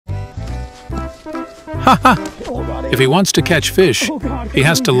Haha! If he wants to catch fish, he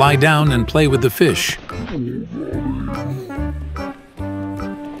has to lie down and play with the fish.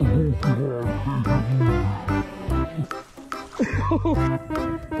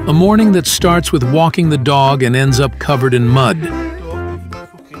 A morning that starts with walking the dog and ends up covered in mud.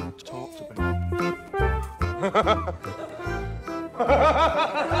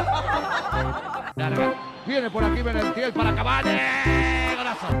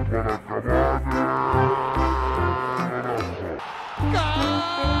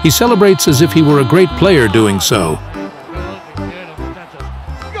 He celebrates as if he were a great player doing so.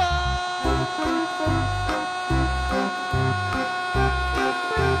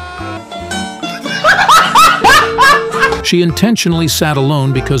 She intentionally sat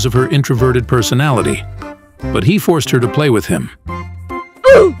alone because of her introverted personality, but he forced her to play with him.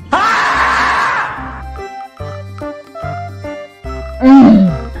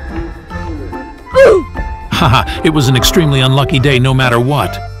 Haha, it was an extremely unlucky day no matter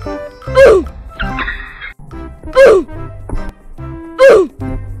what.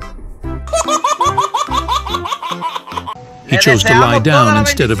 He chose to lie down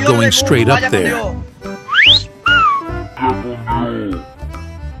instead of going straight up there.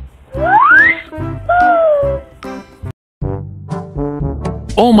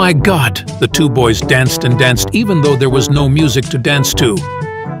 Oh my God! The two boys danced and danced even though there was no music to dance to.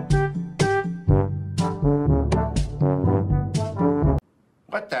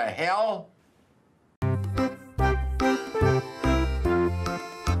 What the hell?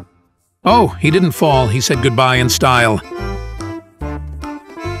 Oh, he didn't fall. He said goodbye in style.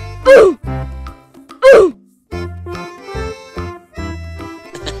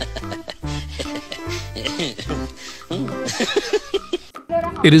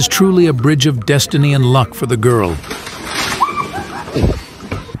 It is truly a bridge of destiny and luck for the girl.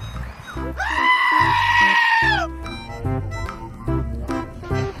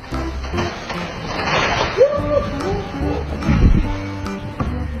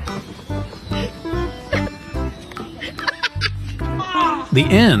 The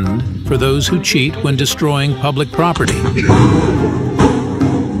end for those who cheat when destroying public property.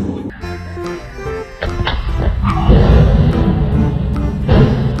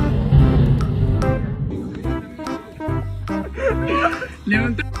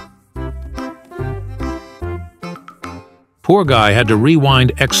 Poor guy had to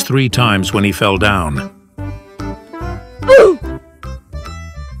rewind X 3 times when he fell down.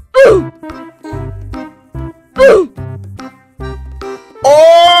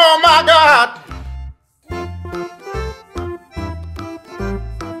 Oh my God!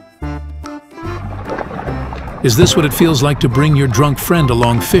 Is this what it feels like to bring your drunk friend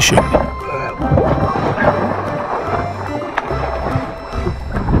along fishing?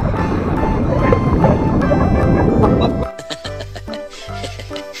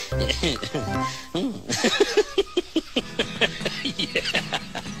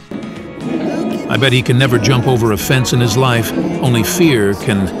 I bet he can never jump over a fence in his life. Only fear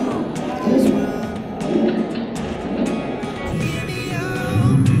can...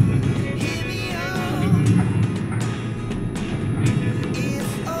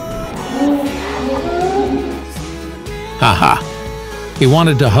 Haha. He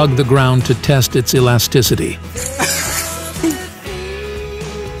wanted to hug the ground to test its elasticity.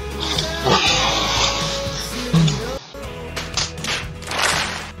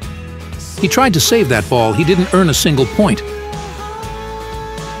 He tried to save that ball. He didn't earn a single point.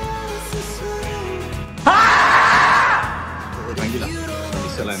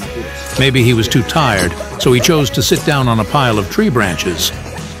 Maybe he was too tired, so he chose to sit down on a pile of tree branches.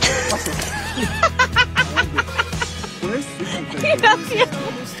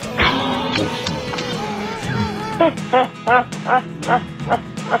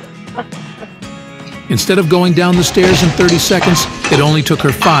 Instead of going down the stairs in 30 seconds, it only took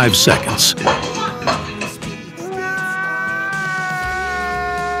her 5 seconds.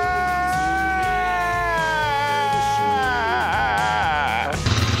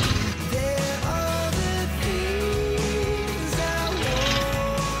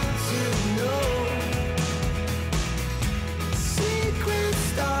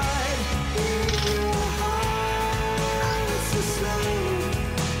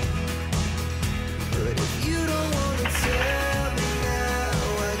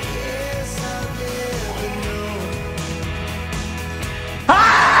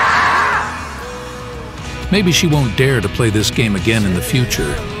 Maybe she won't dare to play this game again in the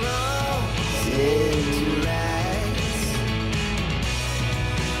future.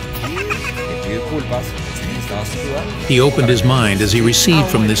 He opened his mind as he received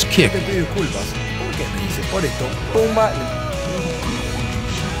from this kick. se pone tumba.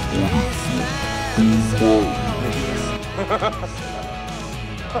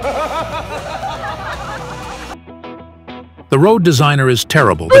 The road designer is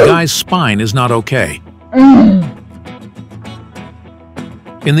terrible. The guy's spine is not okay.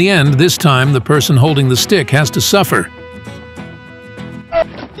 In the end, this time, the person holding the stick has to suffer.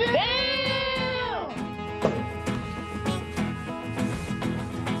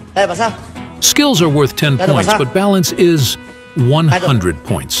 Skills are worth 10 points, but balance is 100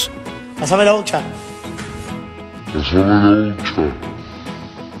 points. Pásame la hucha.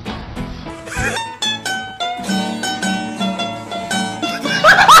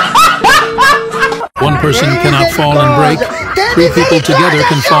 One person cannot fall and break. 3 people together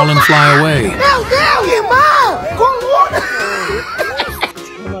can fall and fly away.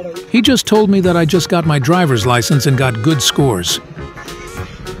 He just told me that I just got my driver's license and got good scores.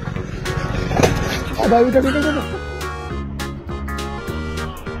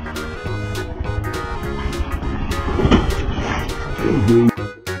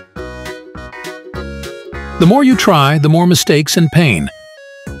 The more you try, the more mistakes and pain.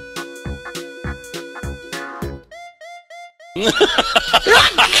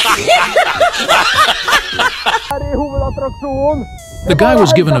 The guy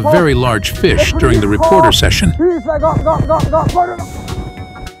was given a very large fish during the reporter session.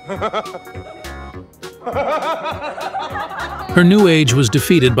 Her new age was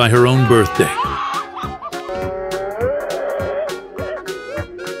defeated by her own birthday.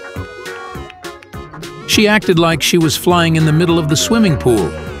 She acted like she was flying in the middle of the swimming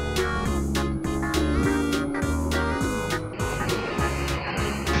pool.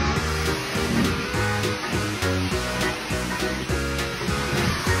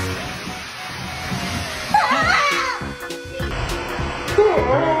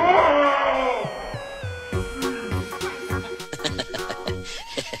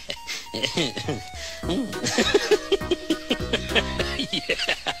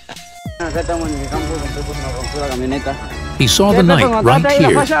 He saw the night right here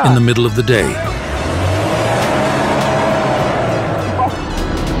in the middle of the day.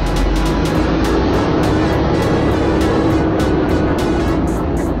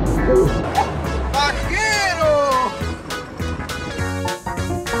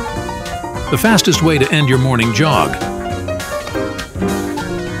 The fastest way to end your morning jog.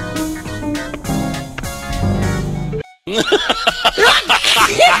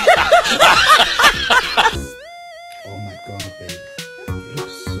 Oh my God, babe. You look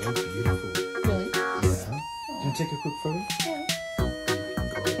so beautiful. Really? Yeah. Can I take a quick photo?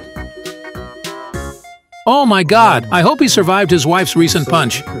 Oh my God! I hope he survived his wife's recent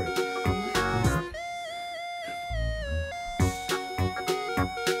punch.